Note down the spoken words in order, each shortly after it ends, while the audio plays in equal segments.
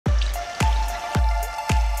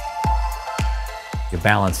You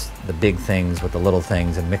balance the big things with the little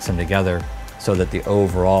things and mix them together so that the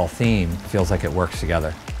overall theme feels like it works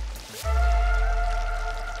together.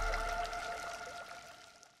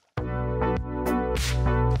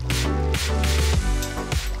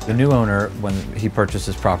 The new owner, when he purchased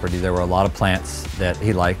his property, there were a lot of plants that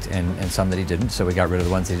he liked and some that he didn't, so we got rid of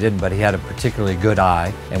the ones he didn't, but he had a particularly good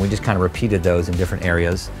eye, and we just kind of repeated those in different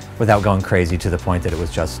areas without going crazy to the point that it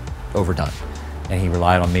was just overdone. And he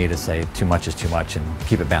relied on me to say too much is too much and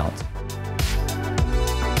keep it balanced.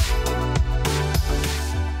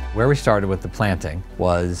 Where we started with the planting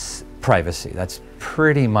was privacy. That's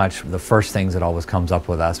pretty much the first things that always comes up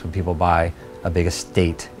with us when people buy a big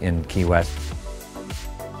estate in Key West.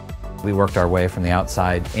 We worked our way from the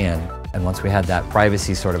outside in, and once we had that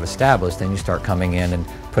privacy sort of established, then you start coming in and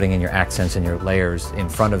putting in your accents and your layers in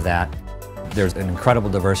front of that. There's an incredible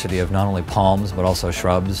diversity of not only palms, but also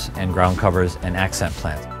shrubs and ground covers and accent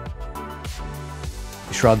plants.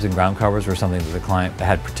 Shrubs and ground covers were something that the client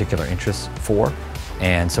had particular interest for,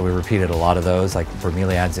 and so we repeated a lot of those, like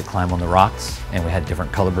bromeliads that climb on the rocks, and we had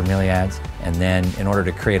different color bromeliads. And then in order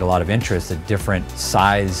to create a lot of interest, at different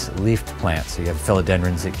size leafed plants. So you have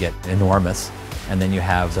philodendrons that get enormous, and then you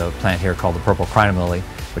have a plant here called the purple crinum lily,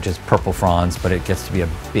 which is purple fronds, but it gets to be a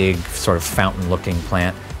big sort of fountain looking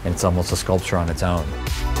plant, and it's almost a sculpture on its own.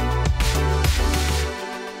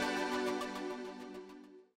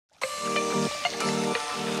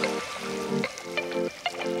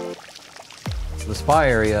 The spa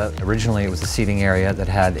area, originally it was a seating area that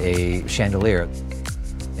had a chandelier.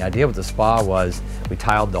 The idea with the spa was we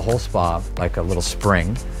tiled the whole spa like a little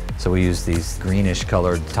spring. So we used these greenish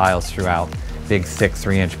colored tiles throughout, big thick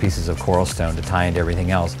 3-inch pieces of coral stone to tie into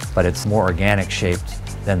everything else. But it's more organic shaped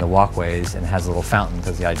than the walkways and has a little fountain,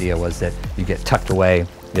 because the idea was that you get tucked away,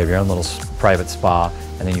 you have your own little private spa,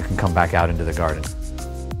 and then you can come back out into the garden.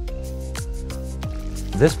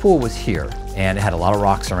 This pool was here, and it had a lot of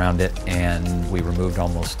rocks around it, and we removed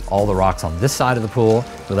almost all the rocks on this side of the pool.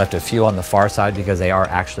 We left a few on the far side because they are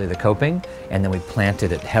actually the coping, and then we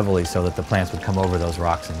planted it heavily so that the plants would come over those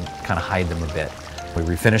rocks and kind of hide them a bit. We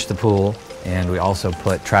refinished the pool, and we also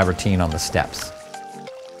put travertine on the steps.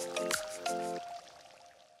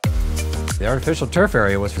 The artificial turf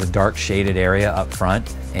area was for the dark shaded area up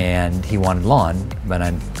front, and he wanted lawn, but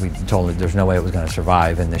we told him there's no way it was going to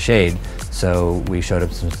survive in the shade. So we showed him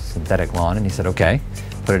some synthetic lawn, and he said, okay,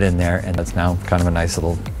 put it in there, and that's now kind of a nice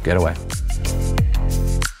little getaway.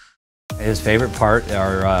 His favorite part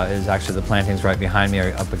is actually the plantings right behind me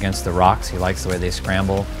are up against the rocks. He likes the way they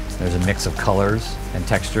scramble. There's a mix of colors and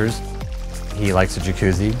textures. He likes a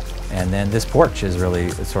jacuzzi. And then this porch is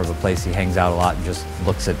really sort of a place he hangs out a lot and just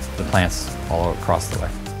looks at the plants all across the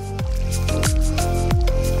way.